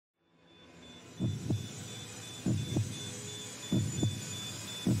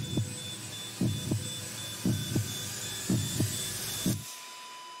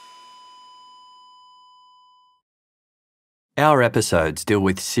Our episodes deal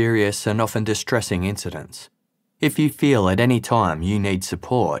with serious and often distressing incidents. If you feel at any time you need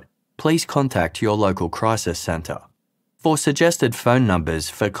support, please contact your local crisis centre. For suggested phone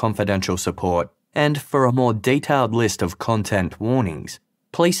numbers for confidential support and for a more detailed list of content warnings,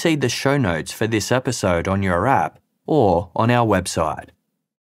 please see the show notes for this episode on your app or on our website.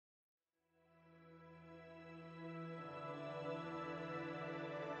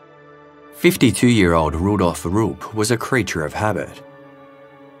 "52-year-old Rudolf Rupp was a creature of habit.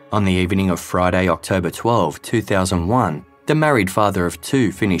 On the evening of Friday, October 12, 2001, the married father of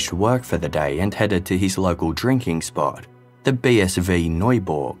two finished work for the day and headed to his local drinking spot, the BSV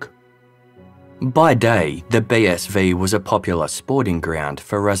Neuburg. By day, the BSV was a popular sporting ground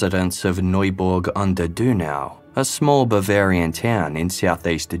for residents of Neuburg an der Donau, a small Bavarian town in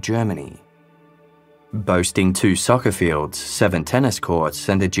southeast Germany. Boasting 2 soccer fields, 7 tennis courts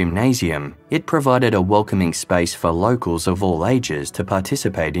and a gymnasium, it provided a welcoming space for locals of all ages to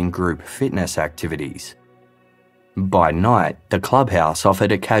participate in group fitness activities. By night, the clubhouse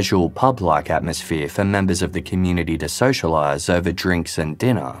offered a casual pub-like atmosphere for members of the community to socialise over drinks and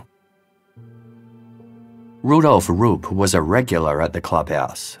dinner. Rudolf Rupp was a regular at the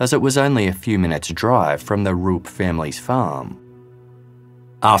clubhouse, as it was only a few minutes' drive from the Rupp family's farm.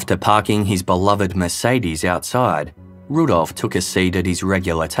 After parking his beloved Mercedes outside, Rudolf took a seat at his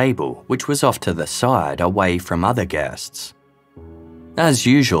regular table, which was off to the side, away from other guests. As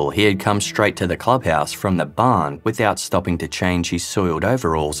usual, he had come straight to the clubhouse from the barn without stopping to change his soiled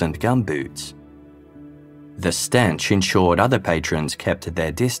overalls and gumboots. The stench ensured other patrons kept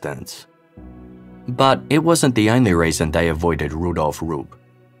their distance. But it wasn't the only reason they avoided Rudolf Rupp.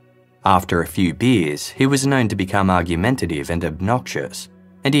 After a few beers, he was known to become argumentative and obnoxious,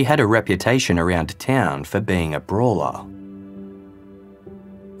 and he had a reputation around town for being a brawler.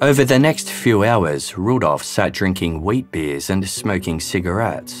 Over the next few hours, Rudolf sat drinking wheat beers and smoking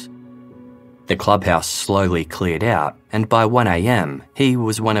cigarettes. The clubhouse slowly cleared out, and by 1 a.m, he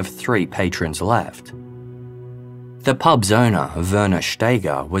was one of 3 patrons left. The pub's owner, Werner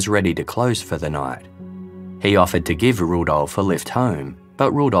Steger, was ready to close for the night. He offered to give Rudolf a lift home,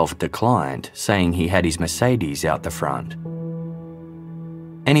 but Rudolf declined, saying he had his Mercedes out the front.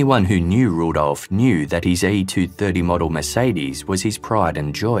 Anyone who knew Rudolf knew that his E230 model Mercedes was his pride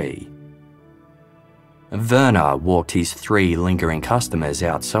and joy. Werner walked his 3 lingering customers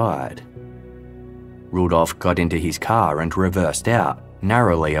outside. Rudolf got into his car and reversed out,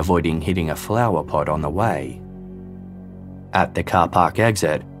 narrowly avoiding hitting a flower pot on the way. At the car park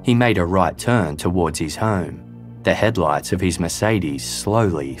exit, he made a right turn towards his home, the headlights of his Mercedes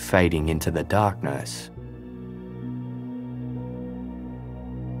slowly fading into the darkness.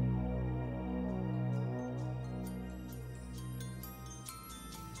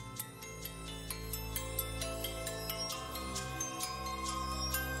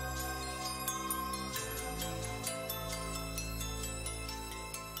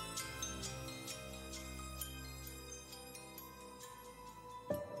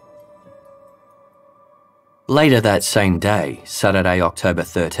 Later that same day, Saturday, October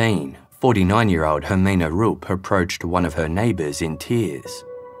 13, 49-year-old Hermine Rupp approached one of her neighbours in tears.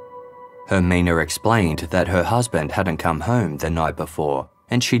 Hermine explained that her husband hadn't come home the night before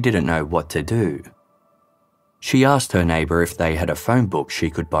and she didn't know what to do. She asked her neighbour if they had a phone book she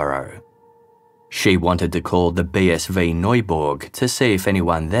could borrow. She wanted to call the BSV Neuburg to see if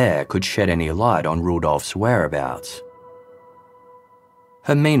anyone there could shed any light on Rudolf's whereabouts.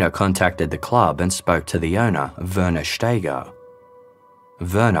 Hermine contacted the club and spoke to the owner, Werner Steger.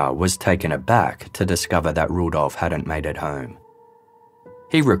 Werner was taken aback to discover that Rudolf hadn't made it home.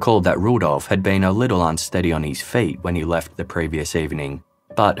 He recalled that Rudolf had been a little unsteady on his feet when he left the previous evening,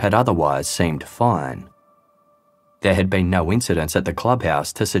 but had otherwise seemed fine. There had been no incidents at the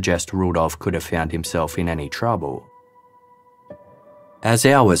clubhouse to suggest Rudolf could have found himself in any trouble. As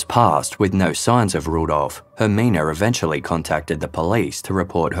hours passed with no signs of Rudolf, Hermine eventually contacted the police to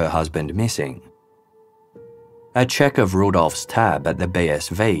report her husband missing. A check of Rudolf's tab at the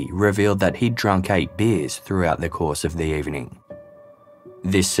BSV revealed that he'd drunk 8 beers throughout the course of the evening.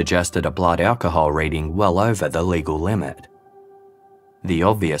 This suggested a blood alcohol reading well over the legal limit. The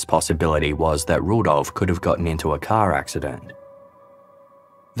obvious possibility was that Rudolf could have gotten into a car accident.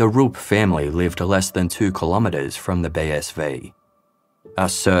 The Rupp family lived less than 2 kilometres from the BSV. A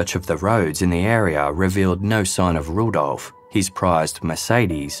search of the roads in the area revealed no sign of Rudolf, his prized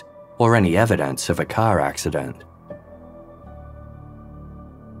Mercedes, or any evidence of a car accident.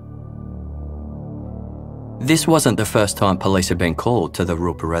 This wasn't the first time police had been called to the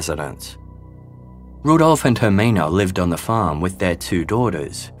Rupp residence. Rudolf and Hermine lived on the farm with their two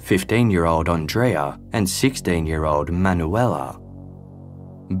daughters, 15-year-old Andrea and 16-year-old Manuela.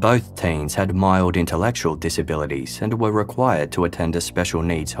 Both teens had mild intellectual disabilities and were required to attend a special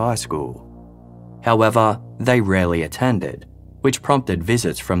needs high school. However, they rarely attended, which prompted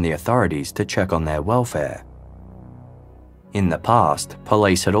visits from the authorities to check on their welfare. In the past,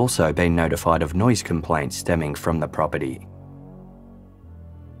 police had also been notified of noise complaints stemming from the property.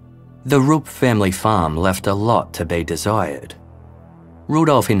 The Rupp family farm left a lot to be desired.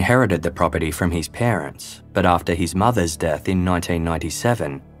 Rudolf inherited the property from his parents, but after his mother's death in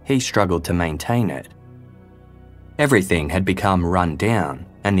 1997, he struggled to maintain it. Everything had become run down,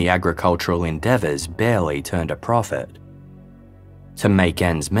 and the agricultural endeavours barely turned a profit. To make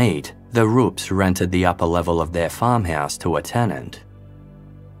ends meet, the Rupps rented the upper level of their farmhouse to a tenant.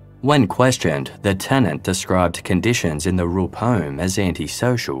 When questioned, the tenant described conditions in the Rupp home as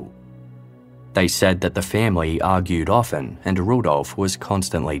antisocial. They said that the family argued often and Rudolf was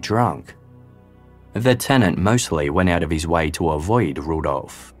constantly drunk. The tenant mostly went out of his way to avoid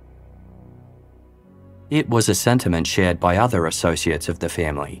Rudolf. It was a sentiment shared by other associates of the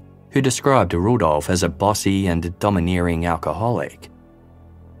family, who described Rudolf as a bossy and domineering alcoholic.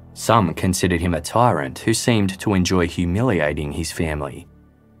 Some considered him a tyrant who seemed to enjoy humiliating his family.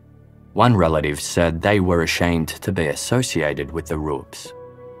 One relative said they were ashamed to be associated with the Rupps.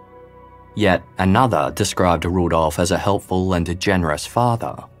 Yet another described Rudolf as a helpful and generous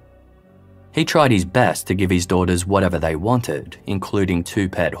father. He tried his best to give his daughters whatever they wanted, including 2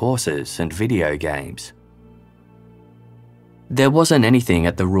 pet horses and video games. There wasn't anything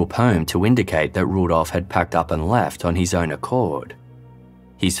at the Rupp home to indicate that Rudolf had packed up and left on his own accord.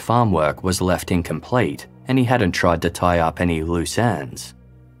 His farm work was left incomplete, and he hadn't tried to tie up any loose ends.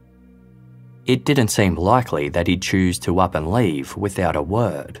 It didn't seem likely that he'd choose to up and leave without a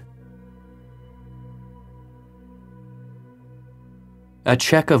word. A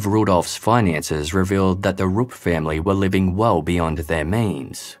check of Rudolf's finances revealed that the Rupp family were living well beyond their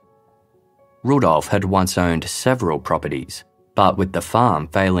means. Rudolf had once owned several properties, but with the farm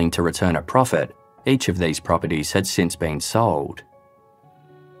failing to return a profit, each of these properties had since been sold.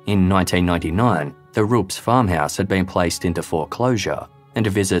 In 1999, the Rupp's farmhouse had been placed into foreclosure, and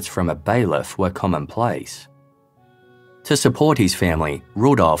visits from a bailiff were commonplace. To support his family,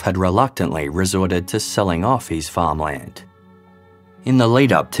 Rudolf had reluctantly resorted to selling off his farmland. In the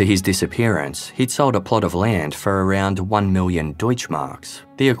lead-up to his disappearance, he'd sold a plot of land for around 1 million Deutschmarks,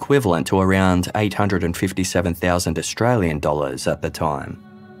 the equivalent to around 857,000 Australian dollars at the time.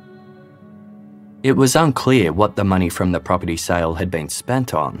 It was unclear what the money from the property sale had been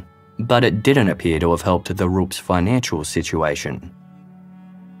spent on, but it didn't appear to have helped the Rupp's financial situation.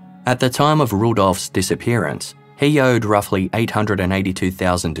 At the time of Rudolf's disappearance, he owed roughly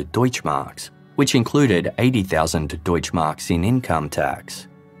 882,000 Deutschmarks, which included 80,000 Deutschmarks in income tax.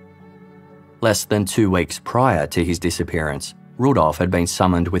 Less than 2 weeks prior to his disappearance, Rudolf had been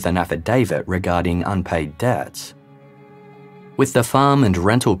summoned with an affidavit regarding unpaid debts. With the farm and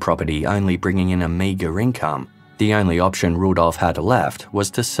rental property only bringing in a meagre income, the only option Rudolf had left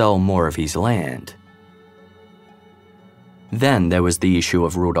was to sell more of his land. Then there was the issue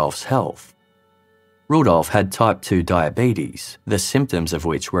of Rudolf's health. Rudolf had type 2 diabetes, the symptoms of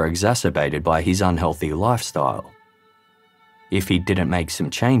which were exacerbated by his unhealthy lifestyle. If he didn't make some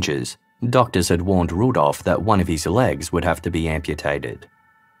changes, doctors had warned Rudolf that one of his legs would have to be amputated.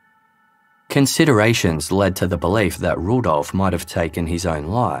 Considerations led to the belief that Rudolf might have taken his own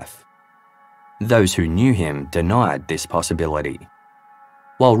life. Those who knew him denied this possibility.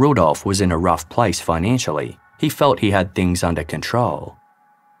 While Rudolf was in a rough place financially, he felt he had things under control.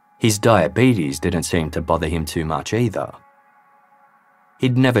 His diabetes didn't seem to bother him too much either.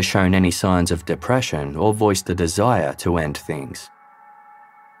 He'd never shown any signs of depression or voiced a desire to end things.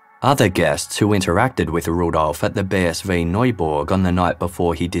 Other guests who interacted with Rudolf at the BSV Neuburg on the night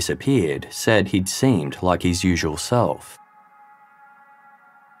before he disappeared said he'd seemed like his usual self.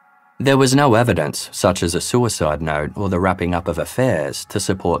 There was no evidence, such as a suicide note or the wrapping up of affairs, to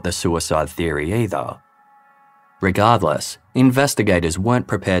support the suicide theory either. Regardless, investigators weren't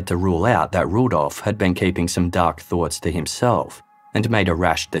prepared to rule out that Rudolf had been keeping some dark thoughts to himself and made a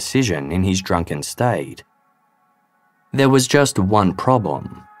rash decision in his drunken state. There was just one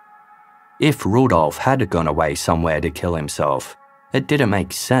problem. If Rudolf had gone away somewhere to kill himself, it didn't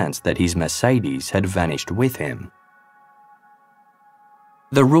make sense that his Mercedes had vanished with him.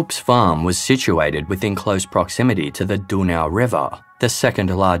 The Rupp's farm was situated within close proximity to the Donau River, the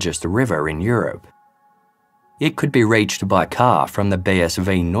second largest river in Europe. It could be reached by car from the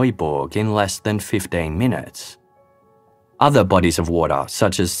BSV Neuburg in less than 15 minutes. Other bodies of water,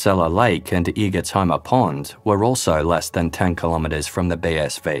 such as Cellar Lake and Egertheimer Pond, were also less than 10 kilometres from the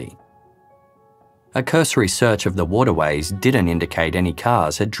BSV. A cursory search of the waterways didn't indicate any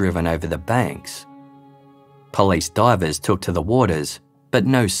cars had driven over the banks. Police divers took to the waters, but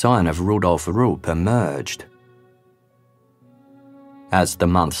no sign of Rudolf Rupp emerged. As the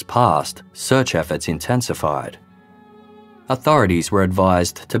months passed, search efforts intensified. Authorities were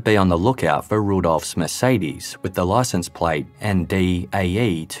advised to be on the lookout for Rudolf's Mercedes with the license plate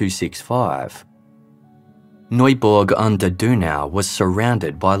NDAE 265. Neuburg an der Donau was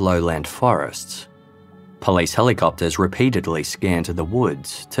surrounded by lowland forests. Police helicopters repeatedly scanned the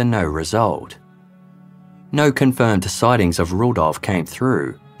woods to no result. No confirmed sightings of Rudolf came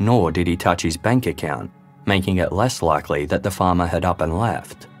through, nor did he touch his bank account, making it less likely that the farmer had up and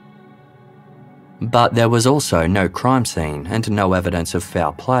left. But there was also no crime scene and no evidence of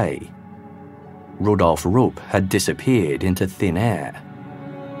foul play. Rudolf Rupp had disappeared into thin air.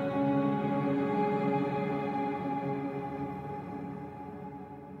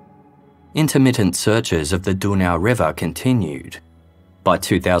 Intermittent searches of the Donau River continued. By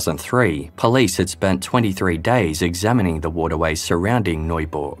 2003, police had spent 23 days examining the waterways surrounding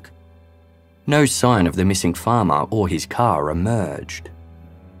Neuburg. No sign of the missing farmer or his car emerged.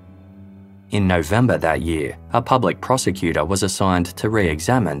 In November that year, a public prosecutor was assigned to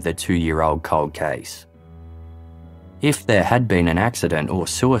re-examine the 2-year-old cold case. If there had been an accident or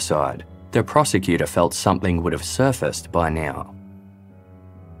suicide, the prosecutor felt something would have surfaced by now.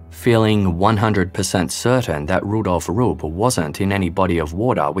 Feeling 100% certain that Rudolf Rupp wasn't in any body of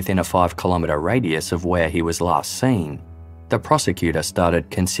water within a 5-kilometre radius of where he was last seen, the prosecutor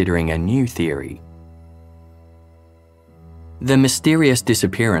started considering a new theory. The mysterious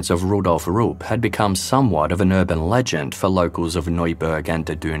disappearance of Rudolf Rupp had become somewhat of an urban legend for locals of Neuburg and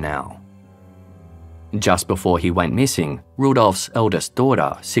der Donau. Just before he went missing, Rudolf's eldest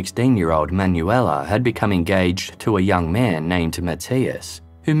daughter, 16-year-old Manuela, had become engaged to a young man named Matthias,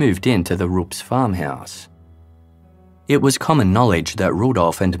 who moved into the Rupp's farmhouse. It was common knowledge that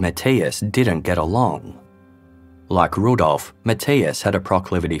Rudolf and Matthias didn't get along. Like Rudolf, Matthias had a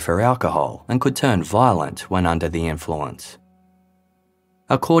proclivity for alcohol and could turn violent when under the influence.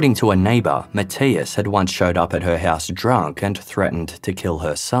 According to a neighbour, Matthias had once showed up at her house drunk and threatened to kill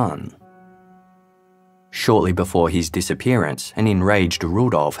her son. Shortly before his disappearance, an enraged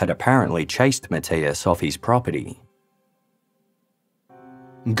Rudolf had apparently chased Matthias off his property.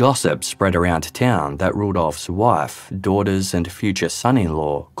 Gossip spread around town that Rudolf's wife, daughters and future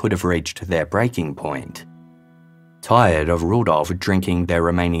son-in-law could have reached their breaking point. Tired of Rudolf drinking their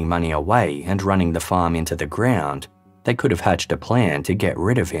remaining money away and running the farm into the ground, they could have hatched a plan to get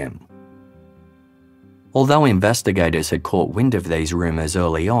rid of him. Although investigators had caught wind of these rumours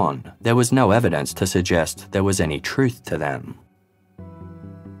early on, there was no evidence to suggest there was any truth to them.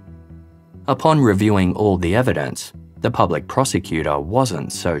 Upon reviewing all the evidence, the public prosecutor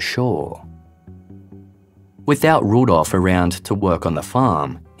wasn't so sure. Without Rudolf around to work on the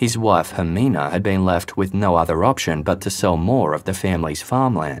farm, his wife Hermine had been left with no other option but to sell more of the family's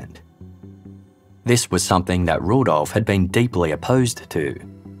farmland. This was something that Rudolf had been deeply opposed to.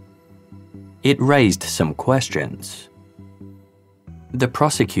 It raised some questions. The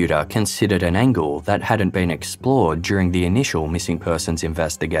prosecutor considered an angle that hadn't been explored during the initial missing persons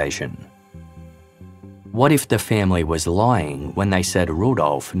investigation. What if the family was lying when they said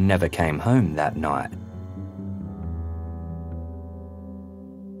Rudolf never came home that night?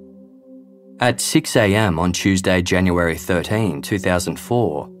 At 6 a.m. on Tuesday, January 13,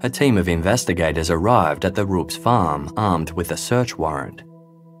 2004, a team of investigators arrived at the Rupp's farm armed with a search warrant.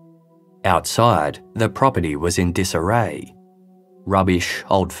 Outside, the property was in disarray. Rubbish,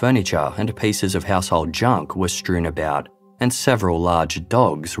 old furniture and pieces of household junk were strewn about, and several large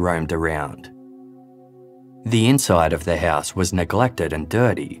dogs roamed around. The inside of the house was neglected and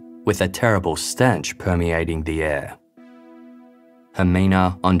dirty, with a terrible stench permeating the air.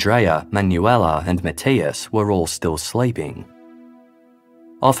 Hermine, Andrea, Manuela and Matthias were all still sleeping.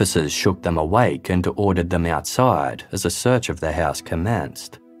 Officers shook them awake and ordered them outside as a search of the house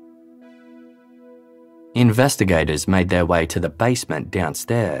commenced. Investigators made their way to the basement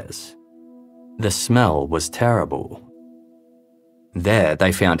downstairs. The smell was terrible. There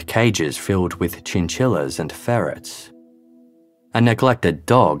they found cages filled with chinchillas and ferrets. A neglected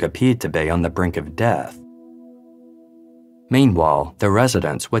dog appeared to be on the brink of death. Meanwhile, the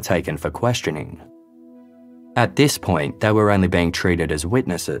residents were taken for questioning. At this point, they were only being treated as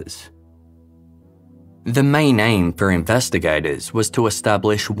witnesses. The main aim for investigators was to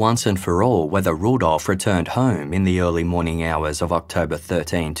establish once and for all whether Rudolf returned home in the early morning hours of October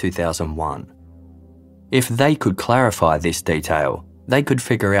 13, 2001. If they could clarify this detail, they could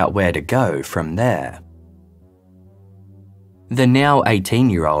figure out where to go from there. The now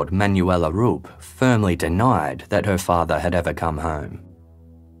 18-year-old Manuela Rupp firmly denied that her father had ever come home.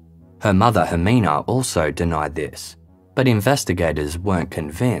 Her mother Hermine also denied this, but investigators weren't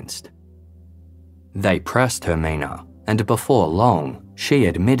convinced. They pressed Hermine, and before long, she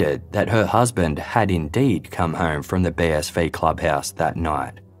admitted that her husband had indeed come home from the BSV clubhouse that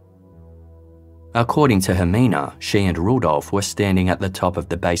night. According to Hermine, she and Rudolf were standing at the top of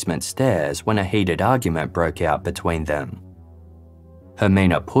the basement stairs when a heated argument broke out between them.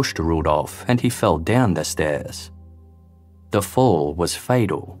 Hermine pushed Rudolf and he fell down the stairs. The fall was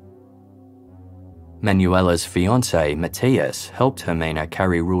fatal. Manuela's fiancé, Matthias, helped Hermine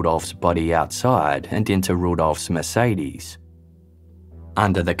carry Rudolf's body outside and into Rudolf's Mercedes.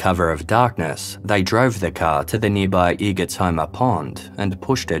 Under the cover of darkness, they drove the car to the nearby Igertsheimer pond and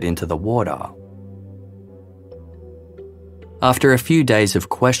pushed it into the water. After a few days of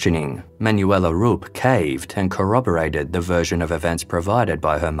questioning, Manuela Rupp caved and corroborated the version of events provided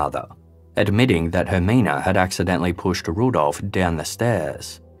by her mother, admitting that Hermine had accidentally pushed Rudolf down the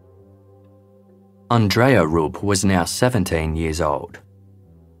stairs. Andrea Rupp was now 17 years old.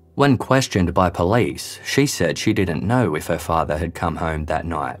 When questioned by police, she said she didn't know if her father had come home that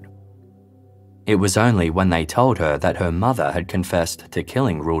night. It was only when they told her that her mother had confessed to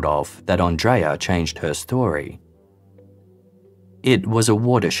killing Rudolf that Andrea changed her story. It was a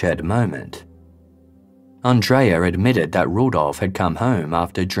watershed moment. Andrea admitted that Rudolf had come home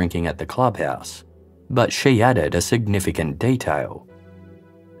after drinking at the clubhouse, but she added a significant detail.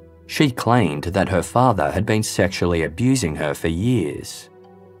 She claimed that her father had been sexually abusing her for years.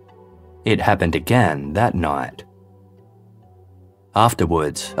 It happened again that night.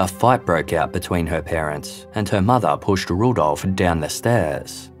 Afterwards, a fight broke out between her parents, and her mother pushed Rudolf down the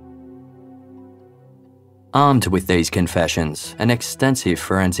stairs. Armed with these confessions, an extensive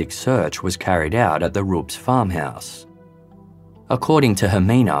forensic search was carried out at the Rupps' farmhouse. According to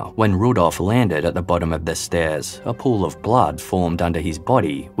Hermine, when Rudolf landed at the bottom of the stairs, a pool of blood formed under his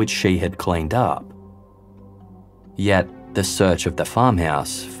body, which she had cleaned up. Yet, the search of the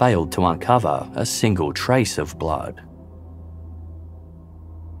farmhouse failed to uncover a single trace of blood.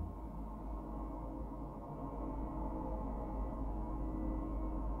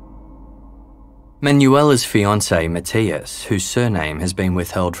 Manuela's fiancé Matthias, whose surname has been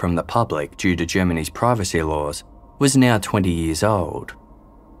withheld from the public due to Germany's privacy laws, was now 20 years old.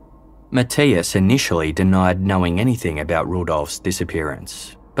 Matthias initially denied knowing anything about Rudolf's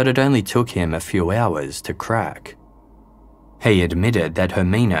disappearance, but it only took him a few hours to crack. He admitted that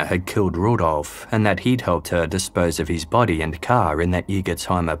Hermine had killed Rudolf and that he'd helped her dispose of his body and car in that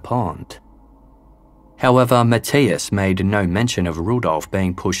Igertsheimer pond. However, Matthias made no mention of Rudolf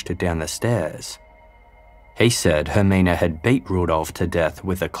being pushed down the stairs. He said Hermine had beat Rudolf to death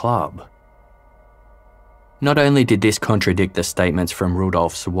with a club. Not only did this contradict the statements from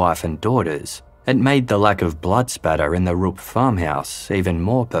Rudolf's wife and daughters, it made the lack of blood spatter in the Rupp farmhouse even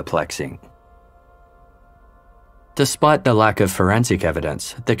more perplexing. Despite the lack of forensic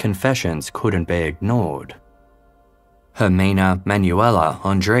evidence, the confessions couldn't be ignored. Hermine, Manuela,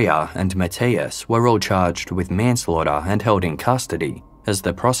 Andrea, and Matthias were all charged with manslaughter and held in custody as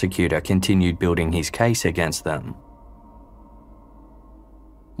the prosecutor continued building his case against them.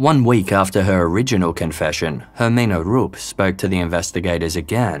 1 week after her original confession, Hermine Rupp spoke to the investigators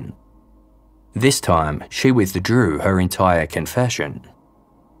again. This time, she withdrew her entire confession.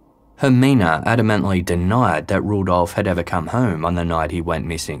 Hermine adamantly denied that Rudolf had ever come home on the night he went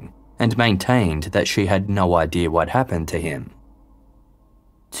missing, and maintained that she had no idea what happened to him.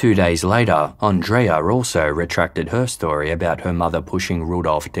 2 days later, Andrea also retracted her story about her mother pushing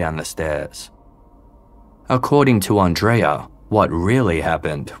Rudolf down the stairs. According to Andrea, what really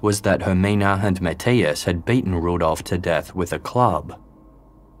happened was that Hermine and Matthias had beaten Rudolf to death with a club.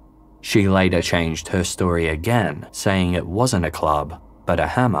 She later changed her story again, saying it wasn't a club, but a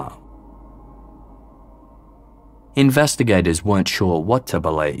hammer. Investigators weren't sure what to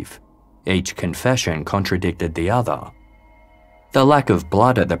believe. Each confession contradicted the other. The lack of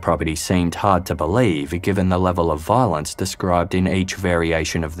blood at the property seemed hard to believe given the level of violence described in each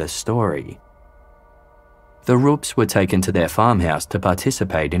variation of the story. The Rupps were taken to their farmhouse to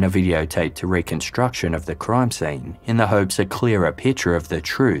participate in a videotaped reconstruction of the crime scene in the hopes a clearer picture of the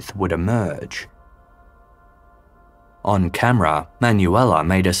truth would emerge. On camera, Manuela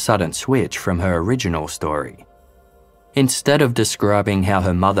made a sudden switch from her original story. Instead of describing how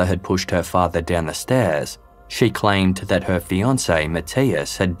her mother had pushed her father down the stairs, she claimed that her fiancé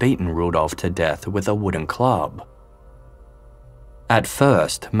Matthias had beaten Rudolf to death with a wooden club. At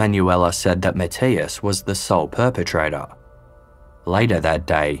first, Manuela said that Matthias was the sole perpetrator. Later that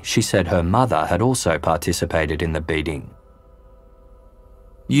day, she said her mother had also participated in the beating.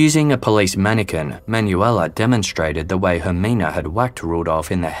 Using a police mannequin, Manuela demonstrated the way Hermine had whacked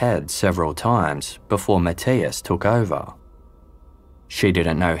Rudolf in the head several times before Matthias took over. She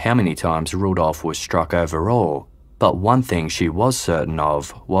didn't know how many times Rudolf was struck overall, but one thing she was certain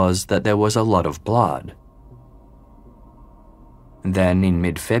of was that there was a lot of blood. Then, in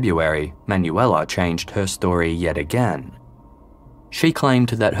mid-February, Manuela changed her story yet again. She claimed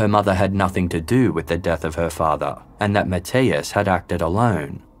that her mother had nothing to do with the death of her father and that Matthias had acted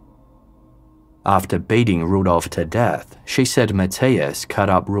alone. After beating Rudolf to death, she said Matthias cut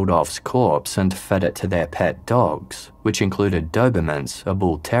up Rudolf's corpse and fed it to their pet dogs, which included Dobermans, a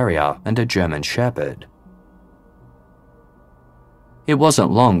bull terrier, and a German shepherd. It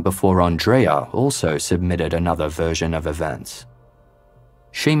wasn't long before Andrea also submitted another version of events.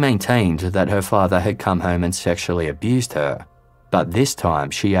 She maintained that her father had come home and sexually abused her, but this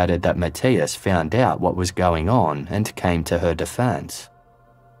time she added that Matthias found out what was going on and came to her defense.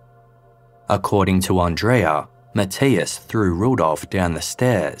 According to Andrea, Matthias threw Rudolf down the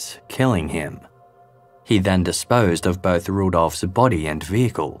stairs, killing him. He then disposed of both Rudolf's body and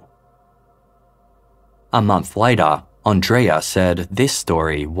vehicle. A month later, Andrea said this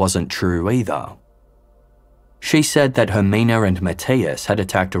story wasn't true either. She said that Hermine and Matthias had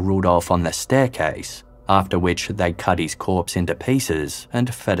attacked Rudolf on the staircase, after which they cut his corpse into pieces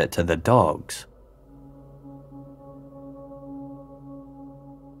and fed it to the dogs.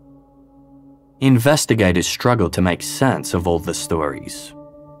 Investigators struggled to make sense of all the stories.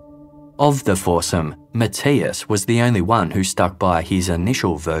 Of the foursome, Matthias was the only one who stuck by his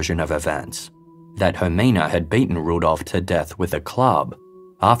initial version of events, that Hermine had beaten Rudolf to death with a club,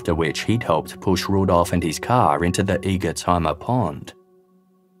 after which he'd helped push Rudolf and his car into the Egertheimer pond.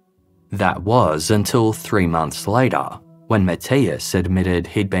 That was until 3 months later, when Matthias admitted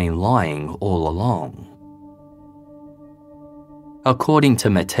he'd been lying all along. According to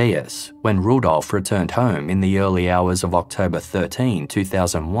Matthias, when Rudolf returned home in the early hours of October 13,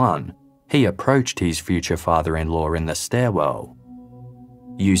 2001, he approached his future father-in-law in the stairwell.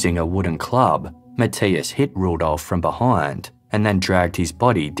 Using a wooden club, Matthias hit Rudolf from behind and then dragged his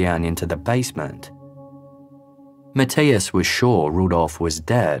body down into the basement. Matthias was sure Rudolf was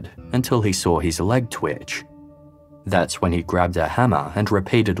dead until he saw his leg twitch. That's when he grabbed a hammer and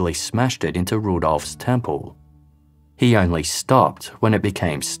repeatedly smashed it into Rudolf's temple. He only stopped when it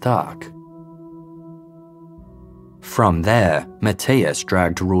became stuck. From there, Matthias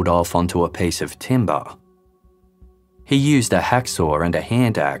dragged Rudolf onto a piece of timber. He used a hacksaw and a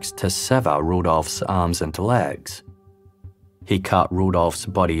hand axe to sever Rudolf's arms and legs. He cut Rudolf's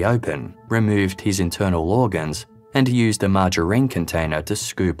body open, removed his internal organs, and used a margarine container to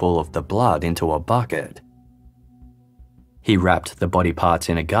scoop all of the blood into a bucket. He wrapped the body parts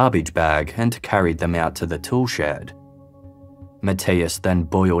in a garbage bag and carried them out to the tool shed. Matthias then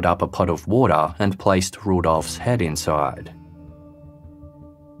boiled up a pot of water and placed Rudolf's head inside.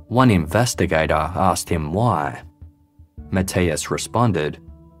 One investigator asked him why. Matthias responded,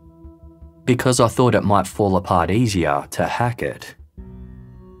 "Because I thought it might fall apart easier to hack it."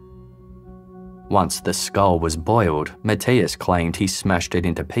 Once the skull was boiled, Matthias claimed he smashed it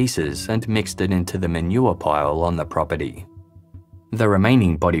into pieces and mixed it into the manure pile on the property. The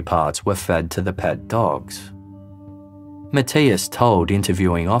remaining body parts were fed to the pet dogs. Matthias told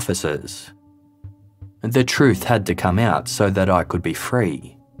interviewing officers, "The truth had to come out so that I could be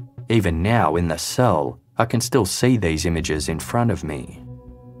free. Even now in the cell, I can still see these images in front of me."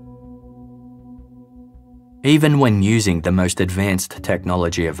 Even when using the most advanced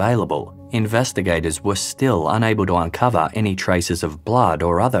technology available, investigators were still unable to uncover any traces of blood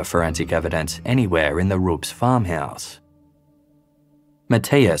or other forensic evidence anywhere in the Rupps farmhouse.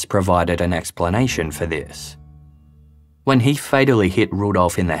 Matthias provided an explanation for this. When he fatally hit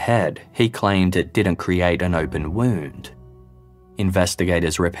Rudolf in the head, he claimed it didn't create an open wound.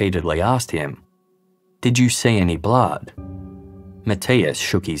 Investigators repeatedly asked him, "Did you see any blood?" Matthias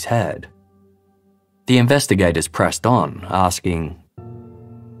shook his head. The investigators pressed on, asking,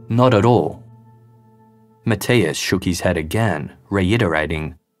 "Not at all." Matthias shook his head again,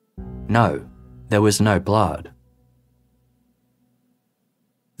 reiterating, "No, there was no blood."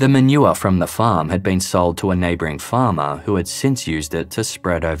 The manure from the farm had been sold to a neighbouring farmer who had since used it to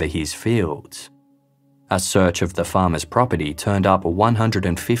spread over his fields. A search of the farmer's property turned up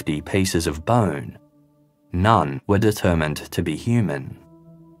 150 pieces of bone. None were determined to be human.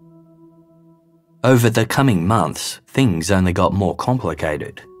 Over the coming months, things only got more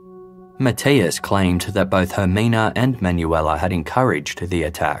complicated. Matthias claimed that both Hermine and Manuela had encouraged the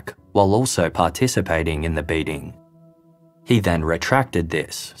attack, while also participating in the beating. He then retracted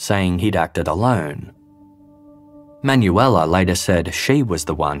this, saying he'd acted alone. Manuela later said she was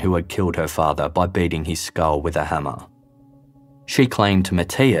the one who had killed her father by beating his skull with a hammer. She claimed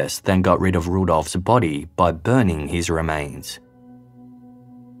Matthias then got rid of Rudolf's body by burning his remains.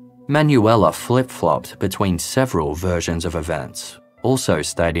 Manuela flip-flopped between several versions of events, also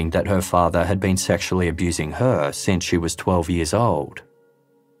stating that her father had been sexually abusing her since she was 12 years old.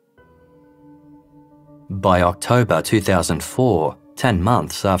 By October 2004, 10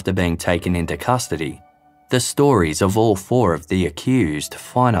 months after being taken into custody, the stories of all four of the accused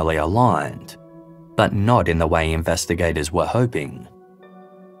finally aligned, but not in the way investigators were hoping.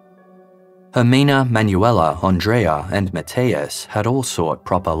 Hermine, Manuela, Andrea, and Matthias had all sought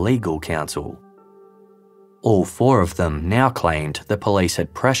proper legal counsel. All four of them now claimed the police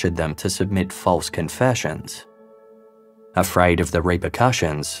had pressured them to submit false confessions. Afraid of the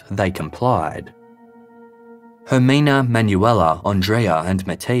repercussions, they complied. Hermine, Manuela, Andrea, and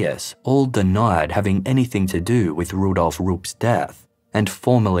Matthias all denied having anything to do with Rudolf Rupp's death and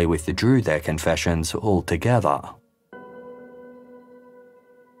formally withdrew their confessions altogether.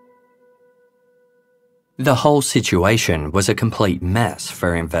 The whole situation was a complete mess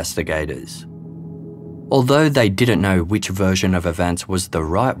for investigators. Although they didn't know which version of events was the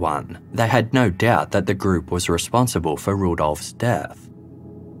right one, they had no doubt that the group was responsible for Rudolf's death.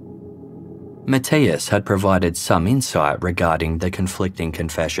 Matthias had provided some insight regarding the conflicting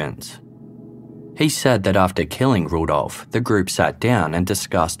confessions. He said that after killing Rudolf, the group sat down and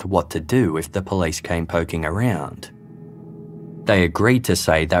discussed what to do if the police came poking around. They agreed to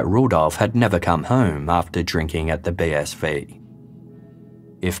say that Rudolf had never come home after drinking at the BSV.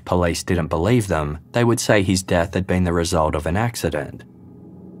 If police didn't believe them, they would say his death had been the result of an accident.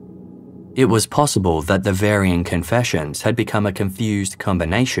 It was possible that the varying confessions had become a confused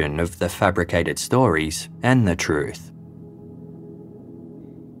combination of the fabricated stories and the truth.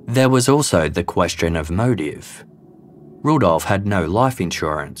 There was also the question of motive. Rudolf had no life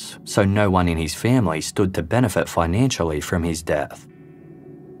insurance, so no one in his family stood to benefit financially from his death.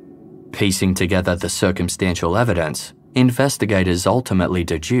 Piecing together the circumstantial evidence, investigators ultimately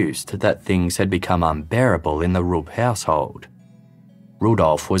deduced that things had become unbearable in the Rupp household.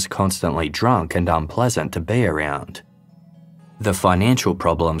 Rudolf was constantly drunk and unpleasant to be around. The financial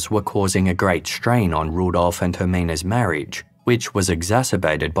problems were causing a great strain on Rudolf and Hermine's marriage, which was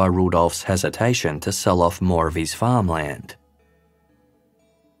exacerbated by Rudolf's hesitation to sell off more of his farmland.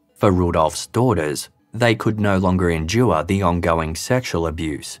 For Rudolf's daughters, they could no longer endure the ongoing sexual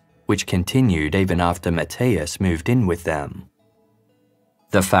abuse, which continued even after Matthias moved in with them.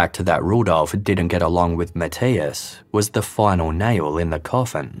 The fact that Rudolf didn't get along with Matthias was the final nail in the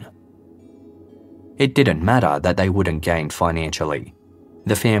coffin. It didn't matter that they wouldn't gain financially.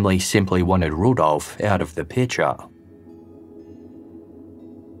 The family simply wanted Rudolf out of the picture.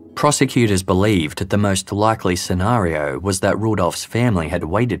 Prosecutors believed the most likely scenario was that Rudolf's family had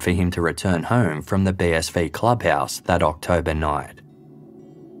waited for him to return home from the BSV clubhouse that October night.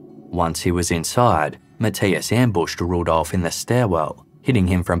 Once he was inside, Matthias ambushed Rudolf in the stairwell, hitting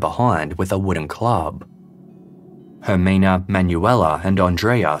him from behind with a wooden club. Hermine, Manuela, and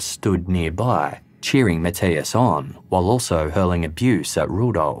Andrea stood nearby, cheering Matthias on, while also hurling abuse at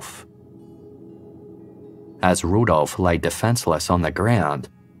Rudolf. As Rudolf lay defenseless on the ground,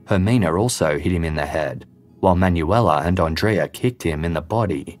 Hermine also hit him in the head, while Manuela and Andrea kicked him in the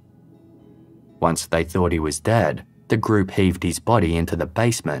body. Once they thought he was dead, the group heaved his body into the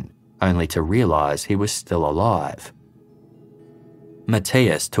basement, only to realize he was still alive.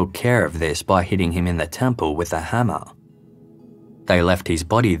 Matthias took care of this by hitting him in the temple with a hammer. They left his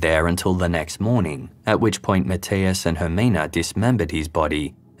body there until the next morning, at which point Matthias and Hermine dismembered his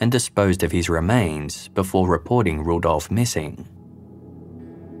body and disposed of his remains before reporting Rudolf missing.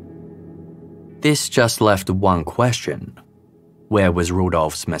 This just left one question. Where was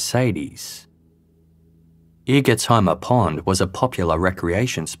Rudolf's Mercedes? Egertheimer Pond was a popular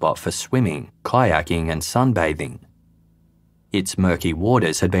recreation spot for swimming, kayaking, and sunbathing. Its murky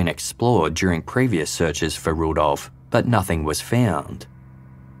waters had been explored during previous searches for Rudolf, but nothing was found.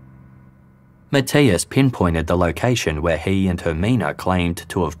 Matthias pinpointed the location where he and Hermine claimed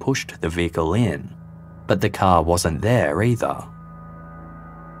to have pushed the vehicle in, but the car wasn't there either.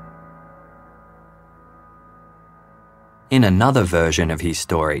 In another version of his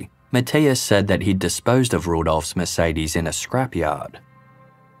story, Matthias said that he'd disposed of Rudolf's Mercedes in a scrapyard.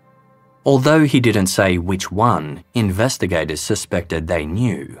 Although he didn't say which one, investigators suspected they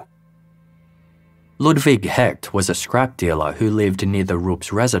knew. Ludwig Hecht was a scrap dealer who lived near the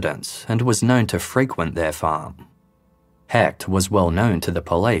Rupp's residence and was known to frequent their farm. Hecht was well known to the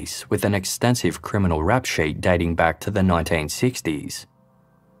police with an extensive criminal rap sheet dating back to the 1960s.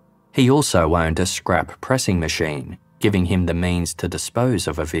 He also owned a scrap pressing machine, giving him the means to dispose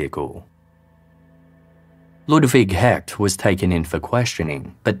of a vehicle. Ludwig Hecht was taken in for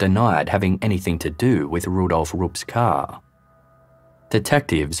questioning, but denied having anything to do with Rudolf Rupp's car.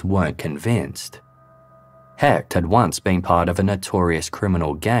 Detectives weren't convinced. Hecht had once been part of a notorious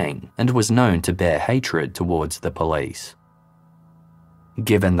criminal gang and was known to bear hatred towards the police.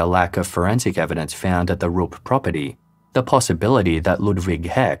 Given the lack of forensic evidence found at the Rupp property, the possibility that Ludwig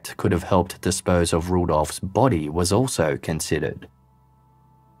Hecht could have helped dispose of Rudolf's body was also considered.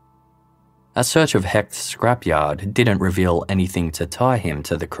 A search of Hecht's scrapyard didn't reveal anything to tie him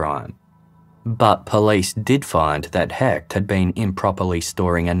to the crime, but police did find that Hecht had been improperly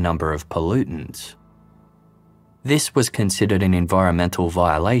storing a number of pollutants. This was considered an environmental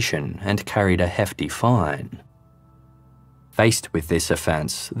violation and carried a hefty fine. Faced with this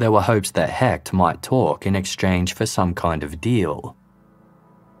offence, there were hopes that Hecht might talk in exchange for some kind of deal.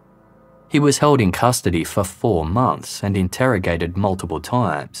 He was held in custody for 4 months and interrogated multiple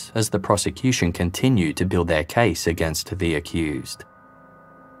times as the prosecution continued to build their case against the accused.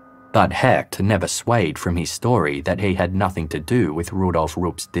 But Hecht never swayed from his story that he had nothing to do with Rudolf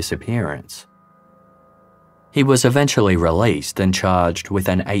Rupp's disappearance. He was eventually released and charged with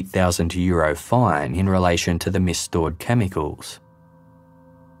an €8,000 fine in relation to the misstored chemicals.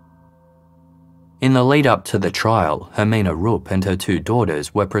 In the lead-up to the trial, Hermine Rupp and her 2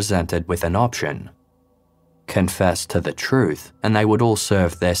 daughters were presented with an option: confess to the truth and they would all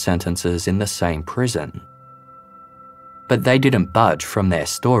serve their sentences in the same prison. But they didn't budge from their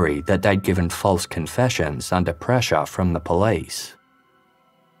story that they'd given false confessions under pressure from the police.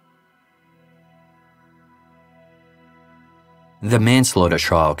 The manslaughter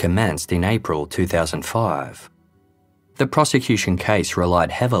trial commenced in April 2005. The prosecution case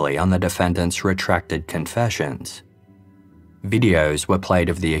relied heavily on the defendants' retracted confessions. Videos were played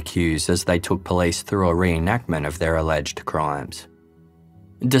of the accused as they took police through a reenactment of their alleged crimes.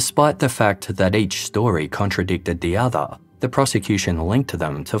 Despite the fact that each story contradicted the other, the prosecution linked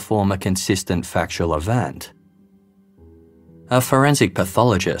them to form a consistent factual event. A forensic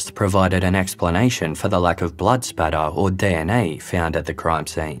pathologist provided an explanation for the lack of blood spatter or DNA found at the crime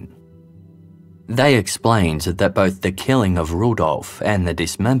scene. They explained that both the killing of Rudolf and the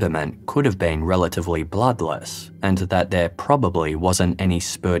dismemberment could have been relatively bloodless, and that there probably wasn't any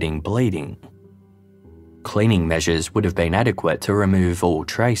spurting bleeding. Cleaning measures would have been adequate to remove all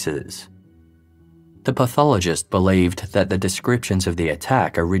traces. The pathologist believed that the descriptions of the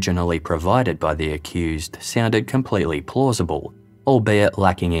attack originally provided by the accused sounded completely plausible, albeit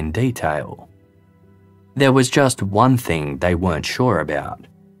lacking in detail. There was just one thing they weren't sure about.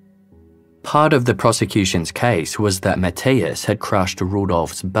 Part of the prosecution's case was that Matthias had crushed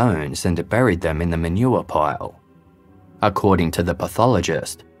Rudolf's bones and buried them in the manure pile. According to the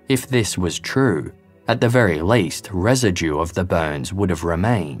pathologist, if this was true, at the very least, residue of the bones would have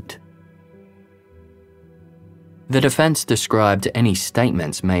remained. The defense described any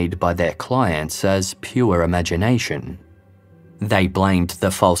statements made by their clients as pure imagination. They blamed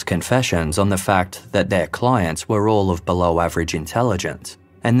the false confessions on the fact that their clients were all of below-average intelligence,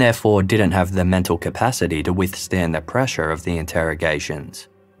 and therefore didn't have the mental capacity to withstand the pressure of the interrogations.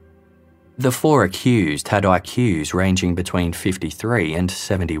 The 4 accused had IQs ranging between 53 and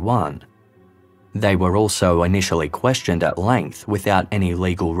 71. They were also initially questioned at length without any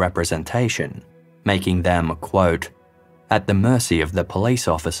legal representation, making them, quote, at the mercy of the police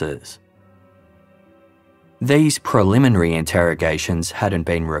officers. These preliminary interrogations hadn't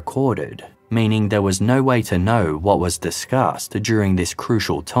been recorded, meaning there was no way to know what was discussed during this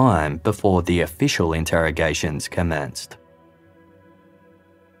crucial time before the official interrogations commenced.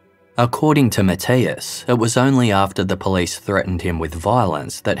 According to Matthias, it was only after the police threatened him with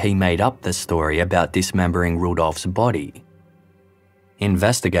violence that he made up the story about dismembering Rudolf's body.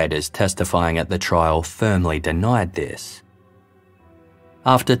 Investigators testifying at the trial firmly denied this.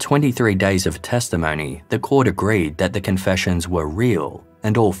 After 23 days of testimony, the court agreed that the confessions were real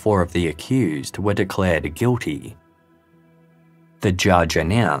and all 4 of the accused were declared guilty. The judge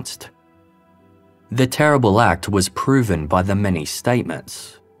announced, "The terrible act was proven by the many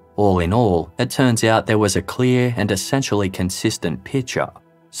statements. All in all, it turns out there was a clear and essentially consistent picture,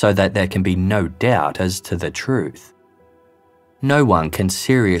 so that there can be no doubt as to the truth. No one can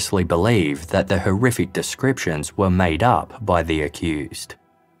seriously believe that the horrific descriptions were made up by the accused."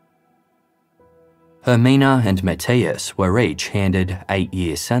 Hermine and Matthias were each handed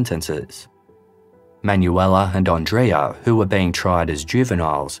 8-year sentences. Manuela and Andrea, who were being tried as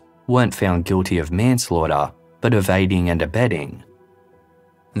juveniles, weren't found guilty of manslaughter, but of aiding and abetting.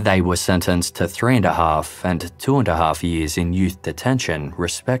 They were sentenced to 3.5 and 2.5 years in youth detention,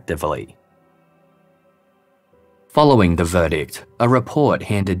 respectively. Following the verdict, a report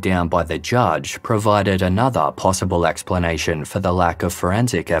handed down by the judge provided another possible explanation for the lack of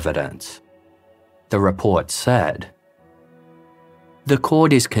forensic evidence. The report said, "The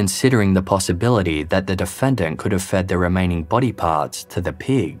court is considering the possibility that the defendant could have fed the remaining body parts to the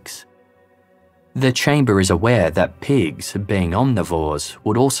pigs. The chamber is aware that pigs, being omnivores,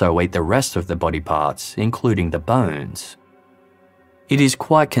 would also eat the rest of the body parts, including the bones. It is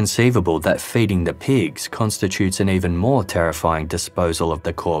quite conceivable that feeding the pigs constitutes an even more terrifying disposal of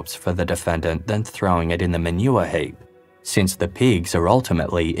the corpse for the defendant than throwing it in the manure heap, since the pigs are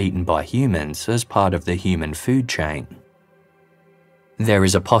ultimately eaten by humans as part of the human food chain. There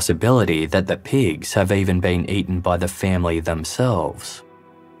is a possibility that the pigs have even been eaten by the family themselves."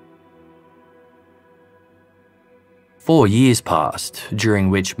 4 years passed, during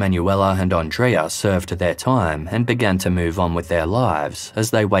which Manuela and Andrea served their time and began to move on with their lives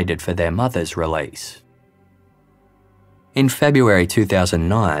as they waited for their mother's release. In February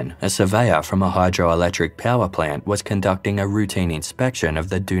 2009, a surveyor from a hydroelectric power plant was conducting a routine inspection of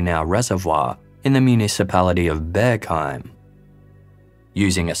the Donau Reservoir in the municipality of Bergheim.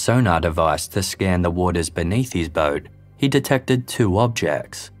 Using a sonar device to scan the waters beneath his boat, he detected 2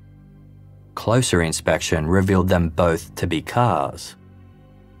 objects. Closer inspection revealed them both to be cars.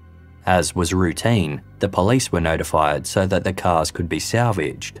 As was routine, the police were notified so that the cars could be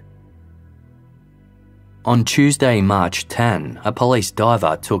salvaged. On Tuesday, March 10, a police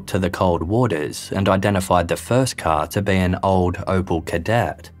diver took to the cold waters and identified the first car to be an old Opel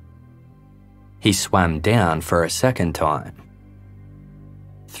Kadett. He swam down for a second time.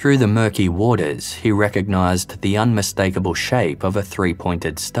 Through the murky waters, he recognized the unmistakable shape of a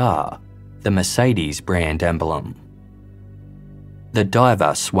 3-pointed star, the Mercedes brand emblem. The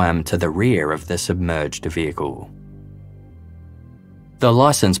diver swam to the rear of the submerged vehicle. The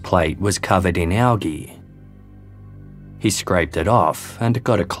license plate was covered in algae. He scraped it off and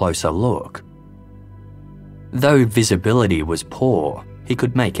got a closer look. Though visibility was poor, he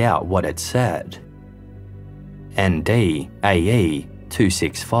could make out what it said. ND-AE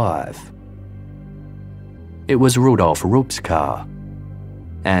 265. It was Rudolf Rupp's car,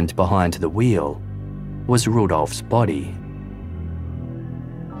 and behind the wheel was Rudolf's body.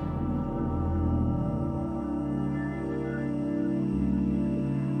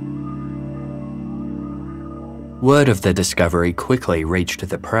 Word of the discovery quickly reached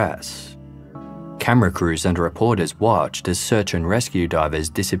the press. Camera crews and reporters watched as search and rescue divers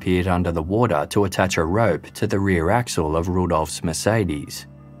disappeared under the water to attach a rope to the rear axle of Rudolf's Mercedes.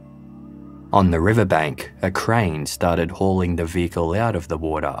 On the riverbank, a crane started hauling the vehicle out of the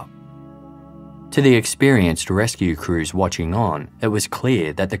water. To the experienced rescue crews watching on, it was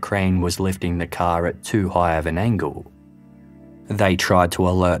clear that the crane was lifting the car at too high of an angle. They tried to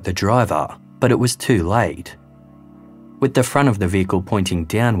alert the driver, but it was too late. With the front of the vehicle pointing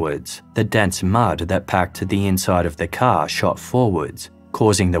downwards, the dense mud that packed the inside of the car shot forwards,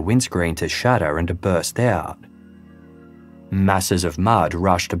 causing the windscreen to shatter and burst out. Masses of mud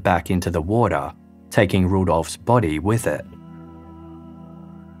rushed back into the water, taking Rudolf's body with it.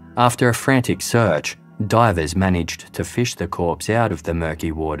 After a frantic search, divers managed to fish the corpse out of the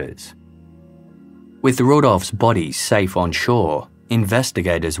murky waters. With Rudolf's body safe on shore,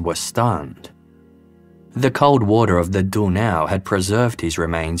 investigators were stunned. The cold water of the Donau had preserved his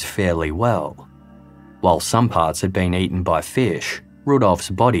remains fairly well. While some parts had been eaten by fish, Rudolf's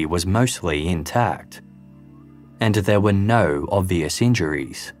body was mostly intact, and there were no obvious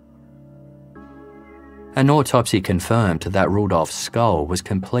injuries. An autopsy confirmed that Rudolf's skull was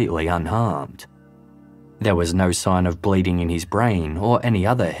completely unharmed. There was no sign of bleeding in his brain or any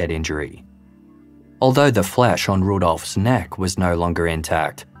other head injury. Although the flesh on Rudolf's neck was no longer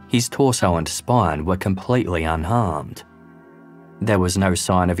intact, his torso and spine were completely unharmed. There was no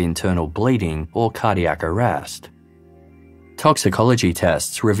sign of internal bleeding or cardiac arrest. Toxicology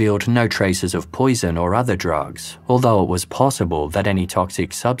tests revealed no traces of poison or other drugs, although it was possible that any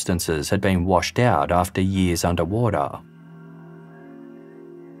toxic substances had been washed out after years underwater.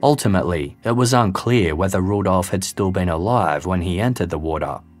 Ultimately, it was unclear whether Rudolf had still been alive when he entered the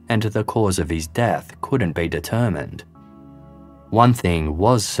water, and the cause of his death couldn't be determined. One thing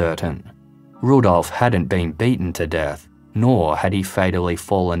was certain: Rudolf hadn't been beaten to death, nor had he fatally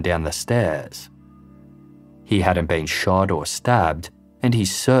fallen down the stairs. He hadn't been shot or stabbed, and he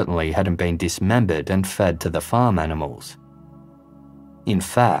certainly hadn't been dismembered and fed to the farm animals. In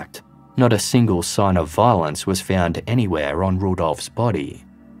fact, not a single sign of violence was found anywhere on Rudolf's body.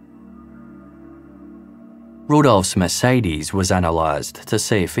 Rudolf's Mercedes was analysed to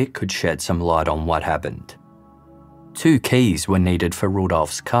see if it could shed some light on what happened. 2 keys were needed for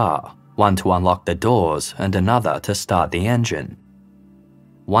Rudolf's car, one to unlock the doors and another to start the engine.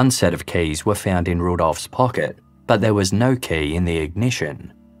 One set of keys were found in Rudolf's pocket, but there was no key in the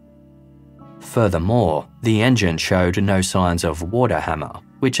ignition. Furthermore, the engine showed no signs of water hammer,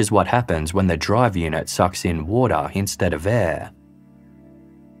 which is what happens when the drive unit sucks in water instead of air.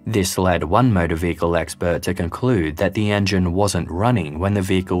 This led one motor vehicle expert to conclude that the engine wasn't running when the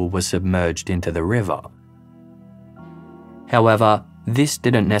vehicle was submerged into the river. However, this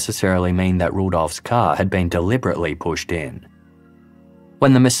didn't necessarily mean that Rudolf's car had been deliberately pushed in.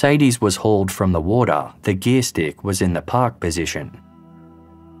 When the Mercedes was hauled from the water, the gear stick was in the park position.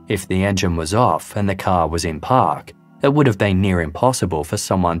 If the engine was off and the car was in park, it would have been near impossible for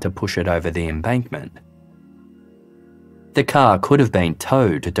someone to push it over the embankment. The car could have been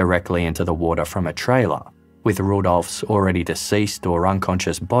towed directly into the water from a trailer, with Rudolf's already deceased or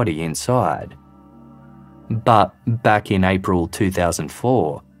unconscious body inside. But back in April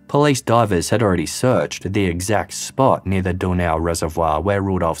 2004, police divers had already searched the exact spot near the Donau Reservoir where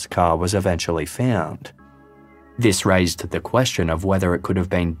Rudolf's car was eventually found. This raised the question of whether it could have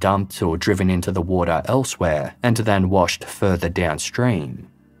been dumped or driven into the water elsewhere and then washed further downstream.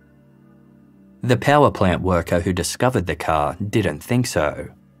 The power plant worker who discovered the car didn't think so.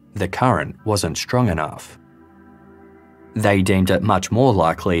 The current wasn't strong enough. They deemed it much more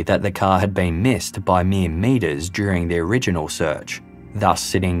likely that the car had been missed by mere meters during the original search, thus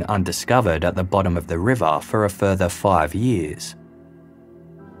sitting undiscovered at the bottom of the river for a further 5 years.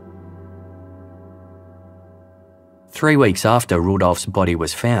 3 weeks after Rudolf's body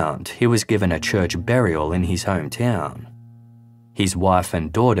was found, he was given a church burial in his hometown. His wife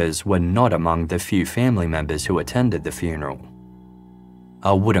and daughters were not among the few family members who attended the funeral.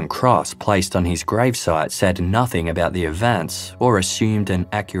 A wooden cross placed on his gravesite said nothing about the events or assumed an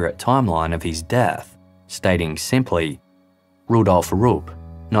accurate timeline of his death, stating simply, Rudolf Rupp,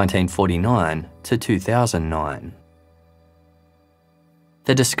 1949 to 2009.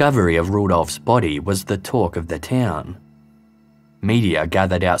 The discovery of Rudolf's body was the talk of the town. Media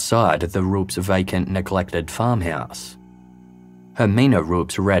gathered outside the Rupp's vacant, neglected farmhouse. Hermine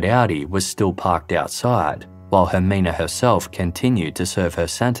Rupp's red Audi was still parked outside, while Hermine herself continued to serve her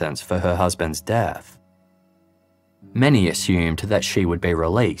sentence for her husband's death. Many assumed that she would be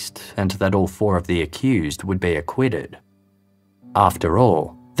released and that all 4 of the accused would be acquitted. After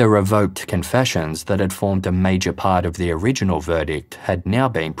all, the revoked confessions that had formed a major part of the original verdict had now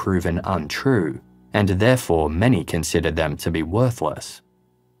been proven untrue, and therefore many considered them to be worthless.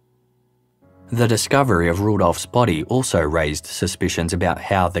 The discovery of Rudolf's body also raised suspicions about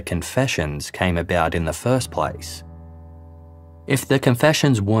how the confessions came about in the first place. If the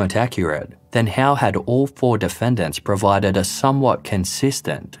confessions weren't accurate, then how had all 4 defendants provided a somewhat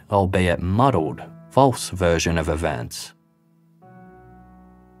consistent, albeit muddled, false version of events?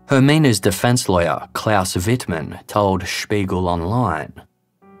 Hermine's defense lawyer, Klaus Wittmann, told Spiegel Online,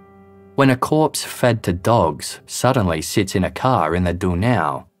 "When a corpse fed to dogs suddenly sits in a car in the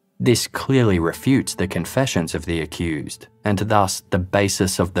Donau, this clearly refutes the confessions of the accused, and thus the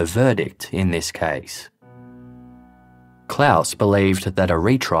basis of the verdict in this case." Klaus believed that a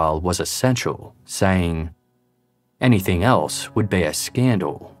retrial was essential, saying, "Anything else would be a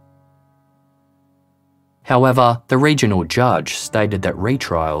scandal." However, the regional judge stated that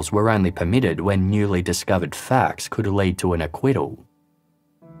retrials were only permitted when newly discovered facts could lead to an acquittal.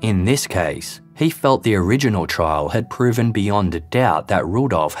 In this case, he felt the original trial had proven beyond doubt that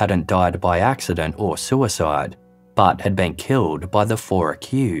Rudolf hadn't died by accident or suicide, but had been killed by the 4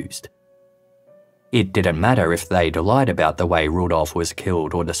 accused. It didn't matter if they'd lied about the way Rudolf was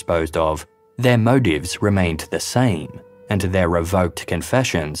killed or disposed of, their motives remained the same, and their revoked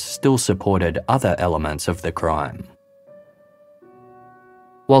confessions still supported other elements of the crime.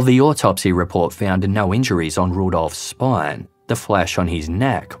 While the autopsy report found no injuries on Rudolf's spine, the flesh on his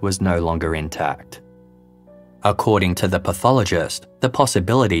neck was no longer intact. According to the pathologist, the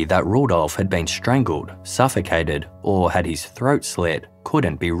possibility that Rudolf had been strangled, suffocated, or had his throat slit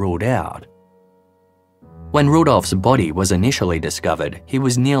couldn't be ruled out. When Rudolf's body was initially discovered, he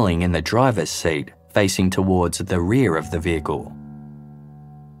was kneeling in the driver's seat, facing towards the rear of the vehicle.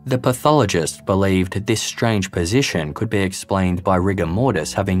 The pathologist believed this strange position could be explained by rigor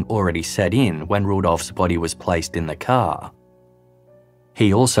mortis having already set in when Rudolf's body was placed in the car.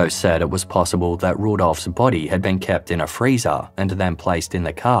 He also said it was possible that Rudolf's body had been kept in a freezer and then placed in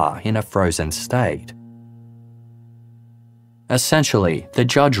the car in a frozen state. Essentially, the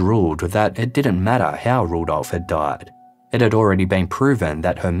judge ruled that it didn't matter how Rudolf had died. It had already been proven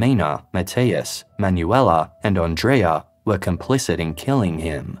that Hermine, Matthias, Manuela, and Andrea were complicit in killing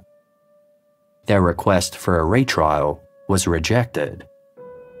him. Their request for a retrial was rejected.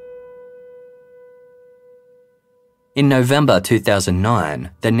 In November 2009,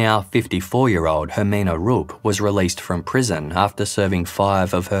 the now 54-year-old Hermine Rupp was released from prison after serving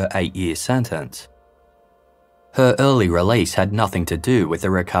 5 of her 8-year sentence. Her early release had nothing to do with the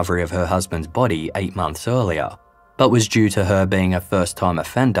recovery of her husband's body 8 months earlier, but was due to her being a first-time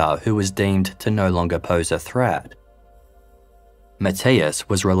offender who was deemed to no longer pose a threat. Matthias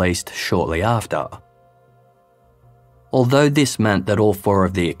was released shortly after. Although this meant that all 4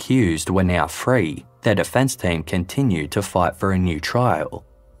 of the accused were now free, their defense team continued to fight for a new trial.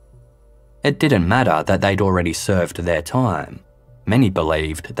 It didn't matter that they'd already served their time. Many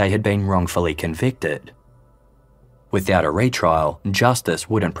believed they had been wrongfully convicted. Without a retrial, justice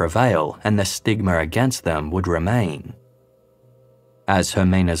wouldn't prevail and the stigma against them would remain. As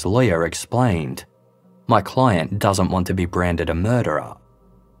Hermine's lawyer explained, "My client doesn't want to be branded a murderer."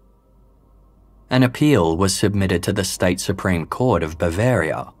 An appeal was submitted to the State Supreme Court of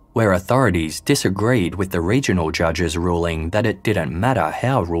Bavaria, where authorities disagreed with the regional judge's ruling that it didn't matter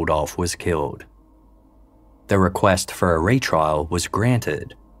how Rudolf was killed. The request for a retrial was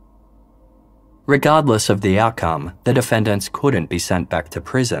granted. Regardless of the outcome, the defendants couldn't be sent back to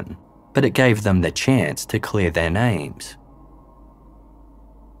prison, but it gave them the chance to clear their names.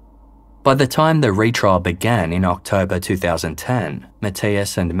 By the time the retrial began in October 2010,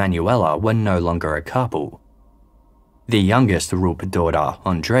 Matthias and Manuela were no longer a couple. The youngest Rupp daughter,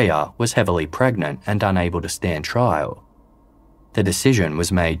 Andrea, was heavily pregnant and unable to stand trial. The decision was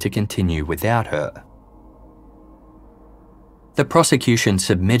made to continue without her. The prosecution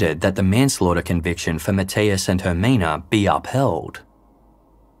submitted that the manslaughter conviction for Matthias and Hermine be upheld.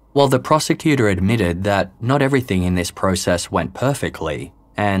 While the prosecutor admitted that not everything in this process went perfectly,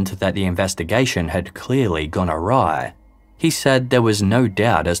 and that the investigation had clearly gone awry, he said there was no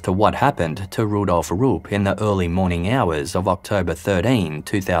doubt as to what happened to Rudolf Rupp in the early morning hours of October 13,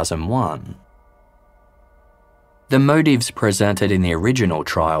 2001. The motives presented in the original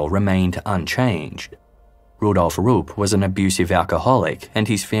trial remained unchanged. Rudolf Rupp was an abusive alcoholic and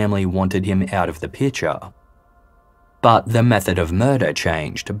his family wanted him out of the picture. But the method of murder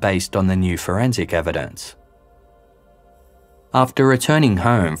changed based on the new forensic evidence. After returning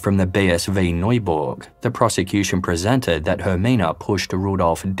home from the BSV Neuburg, the prosecution presented that Hermine pushed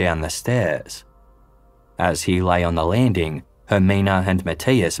Rudolf down the stairs. As he lay on the landing, Hermine and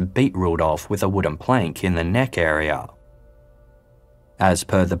Matthias beat Rudolf with a wooden plank in the neck area. As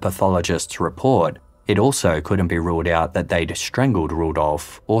per the pathologist's report, it also couldn't be ruled out that they'd strangled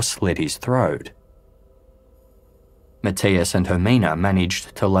Rudolf or slit his throat. Matthias and Hermine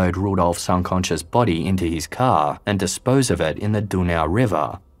managed to load Rudolf's unconscious body into his car and dispose of it in the Donau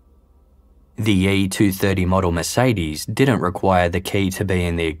River. The E230 model Mercedes didn't require the key to be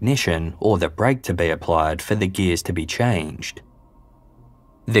in the ignition or the brake to be applied for the gears to be changed.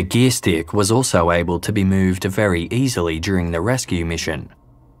 The gear stick was also able to be moved very easily during the rescue mission.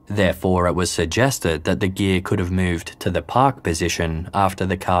 Therefore, it was suggested that the gear could have moved to the park position after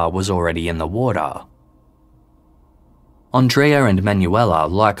the car was already in the water. Andrea and Manuela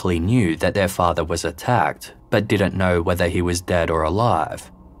likely knew that their father was attacked, but didn't know whether he was dead or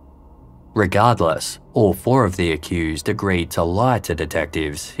alive. Regardless, all 4 of the accused agreed to lie to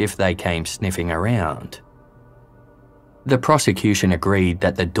detectives if they came sniffing around. The prosecution agreed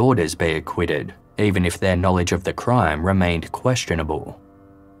that the daughters be acquitted, even if their knowledge of the crime remained questionable.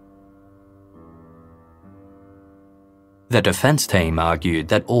 The defense team argued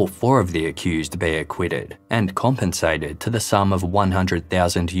that all 4 of the accused be acquitted and compensated to the sum of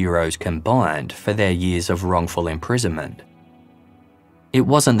 €100,000 combined for their years of wrongful imprisonment. It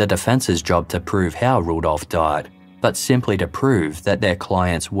wasn't the defense's job to prove how Rudolf died, but simply to prove that their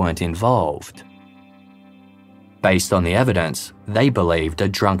clients weren't involved. Based on the evidence, they believed a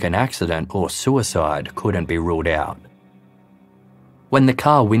drunken accident or suicide couldn't be ruled out. When the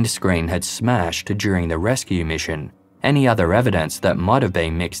car windscreen had smashed during the rescue mission, any other evidence that might have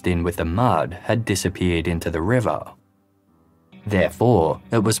been mixed in with the mud had disappeared into the river. Therefore,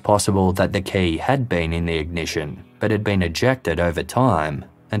 it was possible that the key had been in the ignition, but had been ejected over time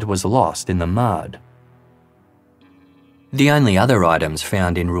and was lost in the mud. The only other items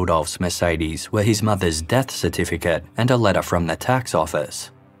found in Rudolf's Mercedes were his mother's death certificate and a letter from the tax office.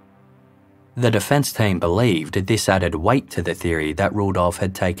 The defense team believed this added weight to the theory that Rudolf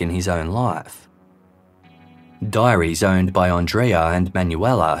had taken his own life. Diaries owned by Andrea and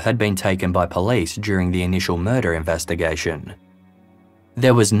Manuela had been taken by police during the initial murder investigation.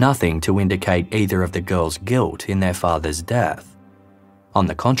 There was nothing to indicate either of the girls' guilt in their father's death. On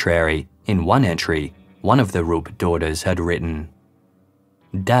the contrary, in one entry, one of the Rupp daughters had written,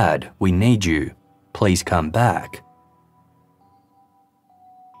 "Dad, we need you. Please come back."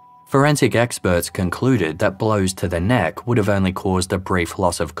 Forensic experts concluded that blows to the neck would have only caused a brief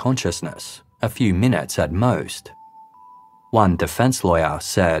loss of consciousness, a few minutes at most. One defense lawyer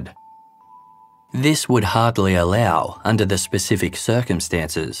said, "This would hardly allow, under the specific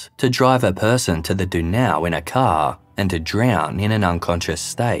circumstances, to drive a person to the Donau in a car and to drown in an unconscious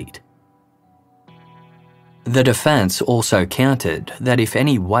state." The defense also countered that if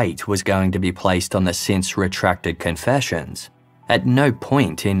any weight was going to be placed on the since retracted confessions, at no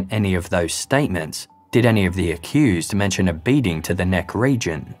point in any of those statements did any of the accused mention a beating to the neck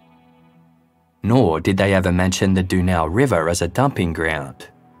region. Nor did they ever mention the Donau River as a dumping ground.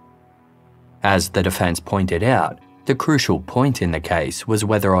 As the defense pointed out, the crucial point in the case was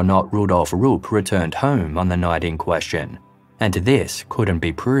whether or not Rudolf Rupp returned home on the night in question, and this couldn't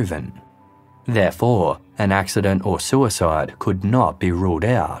be proven. Therefore, an accident or suicide could not be ruled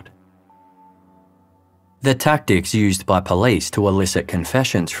out. The tactics used by police to elicit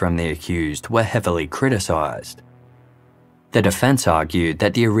confessions from the accused were heavily criticised. The defence argued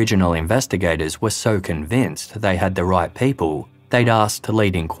that the original investigators were so convinced they had the right people, they'd asked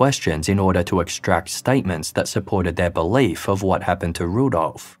leading questions in order to extract statements that supported their belief of what happened to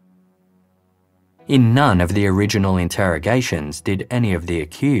Rudolf. In none of the original interrogations did any of the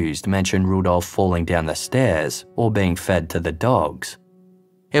accused mention Rudolf falling down the stairs or being fed to the dogs.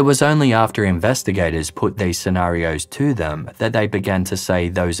 It was only after investigators put these scenarios to them that they began to say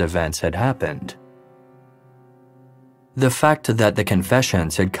those events had happened. The fact that the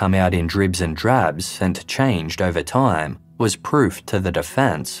confessions had come out in dribs and drabs and changed over time was proof to the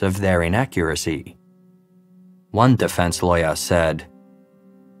defense of their inaccuracy. One defense lawyer said,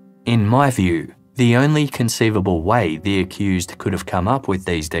 "In my view, the only conceivable way the accused could have come up with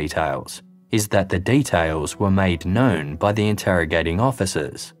these details is that the details were made known by the interrogating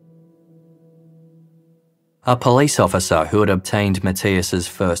officers." A police officer who had obtained Matthias's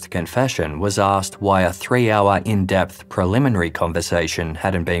first confession was asked why a 3-hour in-depth preliminary conversation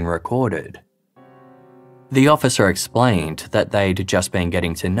hadn't been recorded. The officer explained that they'd just been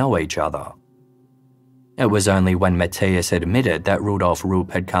getting to know each other. It was only when Matthias admitted that Rudolf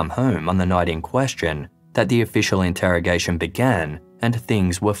Rupp had come home on the night in question that the official interrogation began and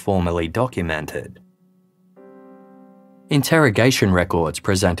things were formally documented. Interrogation records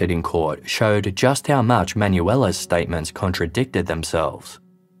presented in court showed just how much Manuela's statements contradicted themselves.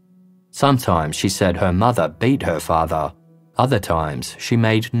 Sometimes she said her mother beat her father, other times she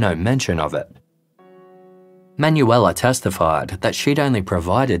made no mention of it. Manuela testified that she'd only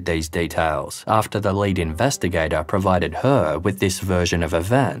provided these details after the lead investigator provided her with this version of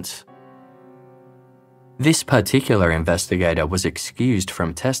events. This particular investigator was excused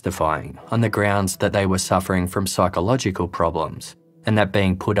from testifying on the grounds that they were suffering from psychological problems and that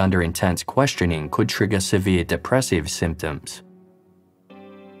being put under intense questioning could trigger severe depressive symptoms.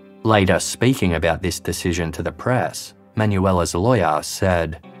 Later speaking about this decision to the press, Manuela's lawyer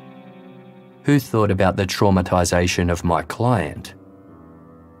said, "Who thought about the traumatization of my client?"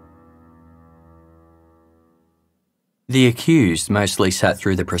 The accused mostly sat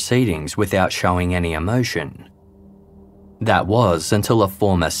through the proceedings without showing any emotion. That was until a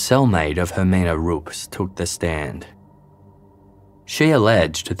former cellmate of Hermine Rupp's took the stand. She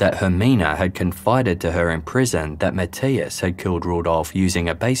alleged that Hermine had confided to her in prison that Matthias had killed Rudolf using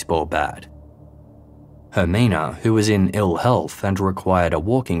a baseball bat. Hermine, who was in ill health and required a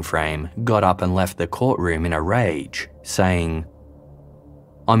walking frame, got up and left the courtroom in a rage, saying,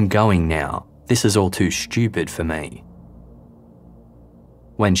 "I'm going now. This is all too stupid for me."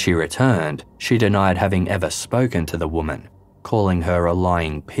 When she returned, she denied having ever spoken to the woman, calling her a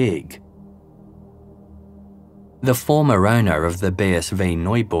lying pig. The former owner of the BSV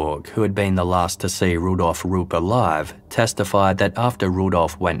Neuburg, who had been the last to see Rudolf Rupp alive, testified that after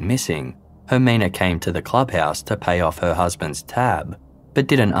Rudolf went missing, Hermine came to the clubhouse to pay off her husband's tab, but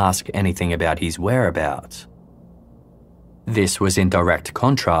didn't ask anything about his whereabouts. This was in direct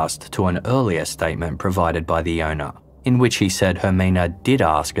contrast to an earlier statement provided by the owner, in which he said Hermine did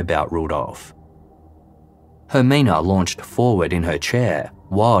ask about Rudolf. Hermine launched forward in her chair,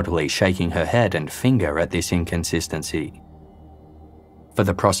 wildly shaking her head and finger at this inconsistency. For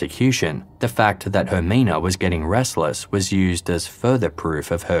the prosecution, the fact that Hermine was getting restless was used as further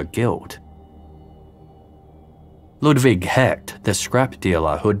proof of her guilt. Ludwig Hecht, the scrap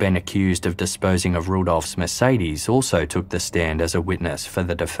dealer who had been accused of disposing of Rudolf's Mercedes, also took the stand as a witness for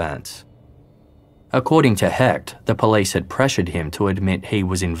the defense. According to Hecht, the police had pressured him to admit he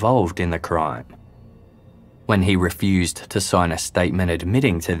was involved in the crime. When he refused to sign a statement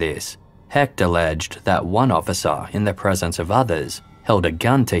admitting to this, Hecht alleged that one officer, in the presence of others, held a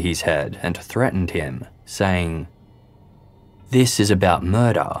gun to his head and threatened him, saying, "This is about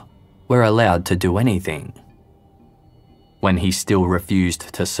murder. We're allowed to do anything." When he still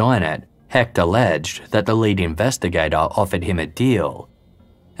refused to sign it, Hecht alleged that the lead investigator offered him a deal: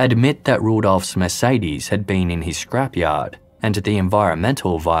 admit that Rudolf's Mercedes had been in his scrapyard and the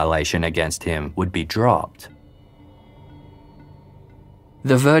environmental violation against him would be dropped.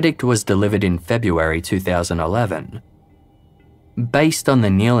 The verdict was delivered in February 2011. Based on the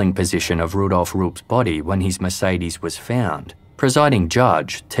kneeling position of Rudolf Rupp's body when his Mercedes was found, presiding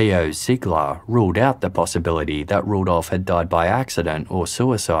judge Theo Ziegler ruled out the possibility that Rudolf had died by accident or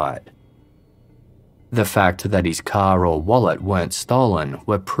suicide. The fact that his car or wallet weren't stolen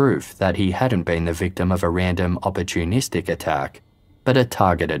were proof that he hadn't been the victim of a random opportunistic attack, but a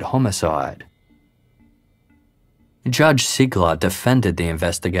targeted homicide. Judge Ziegler defended the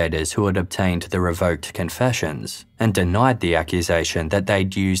investigators who had obtained the revoked confessions and denied the accusation that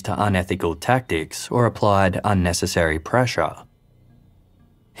they'd used unethical tactics or applied unnecessary pressure.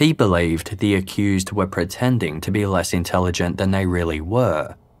 He believed the accused were pretending to be less intelligent than they really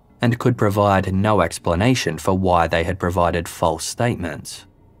were and could provide no explanation for why they had provided false statements.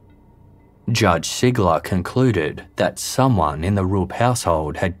 Judge Ziegler concluded that someone in the Rupp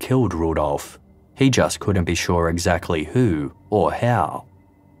household had killed Rudolf. He just couldn't be sure exactly who or how.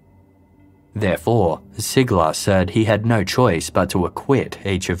 Therefore, Ziegler said he had no choice but to acquit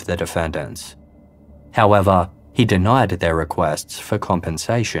each of the defendants. However, he denied their requests for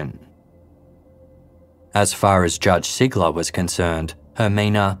compensation. As far as Judge Ziegler was concerned,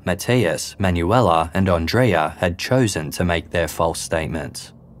 Hermine, Matthias, Manuela and Andrea had chosen to make their false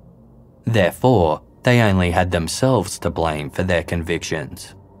statements. Therefore, they only had themselves to blame for their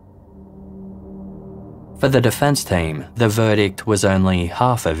convictions. For the defense team, the verdict was only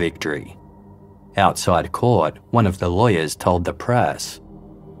half a victory. Outside court, one of the lawyers told the press,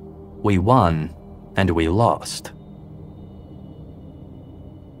 "We won and we lost."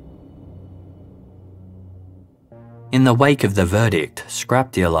 In the wake of the verdict,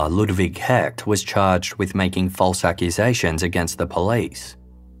 scrap dealer Ludwig Hecht was charged with making false accusations against the police.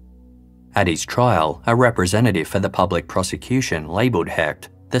 At his trial, a representative for the public prosecution labelled Hecht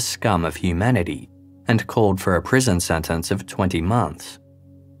the scum of humanity and called for a prison sentence of 20 months.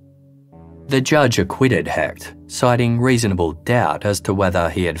 The judge acquitted Hecht, citing reasonable doubt as to whether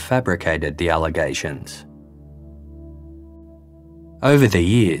he had fabricated the allegations. Over the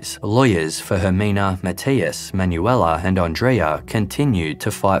years, lawyers for Hermine, Matthias, Manuela and Andrea continued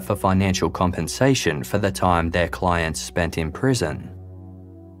to fight for financial compensation for the time their clients spent in prison.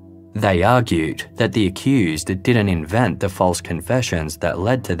 They argued that the accused didn't invent the false confessions that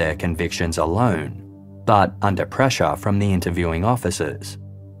led to their convictions alone, but under pressure from the interviewing officers.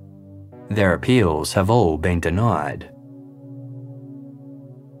 Their appeals have all been denied.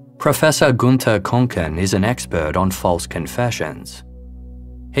 Professor Gunther Konken is an expert on false confessions.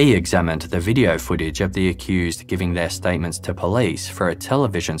 He examined the video footage of the accused giving their statements to police for a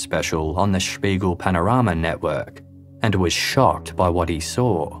television special on the Spiegel Panorama network and was shocked by what he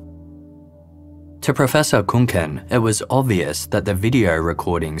saw. To Professor Konken, it was obvious that the video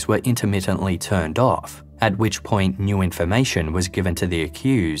recordings were intermittently turned off, at which point new information was given to the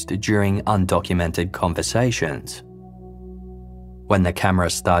accused during undocumented conversations. When the camera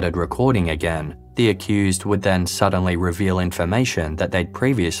started recording again, the accused would then suddenly reveal information that they'd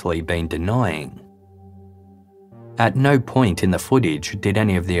previously been denying. At no point in the footage did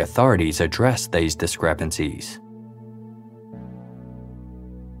any of the authorities address these discrepancies.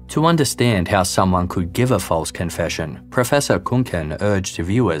 To understand how someone could give a false confession, Professor Konken urged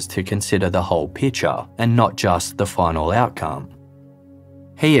viewers to consider the whole picture and not just the final outcome.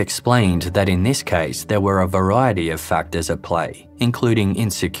 He explained that in this case there were a variety of factors at play, including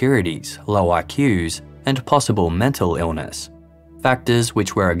insecurities, low IQs, and possible mental illness, factors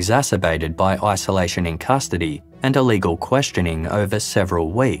which were exacerbated by isolation in custody and illegal questioning over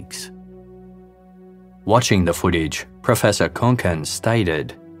several weeks. Watching the footage, Professor Konken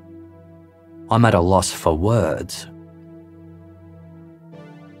stated, "I'm at a loss for words."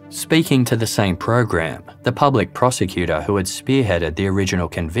 Speaking to the same program, the public prosecutor who had spearheaded the original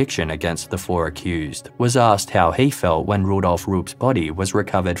conviction against the four accused was asked how he felt when Rudolf Rupp's body was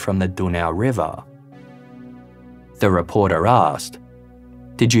recovered from the Donau River. The reporter asked,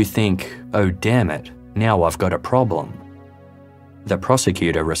 "Did you think, oh damn it, Now I've got a problem." The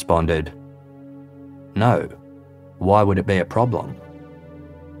prosecutor responded, "No. Why would it be a problem?"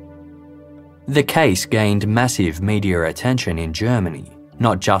 The case gained massive media attention in Germany,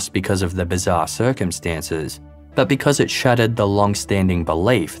 not just because of the bizarre circumstances, but because it shattered the long-standing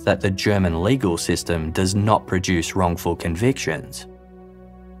belief that the German legal system does not produce wrongful convictions.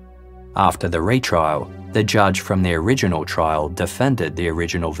 After the retrial, the judge from the original trial defended the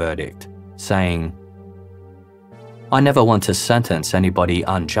original verdict, saying, "I never want to sentence anybody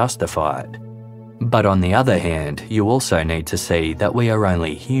unjustified. But on the other hand, you also need to see that we are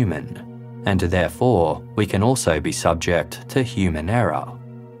only human, and therefore we can also be subject to human error."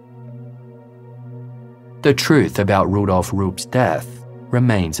 The truth about Rudolf Rupp's death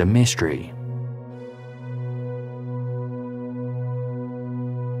remains a mystery.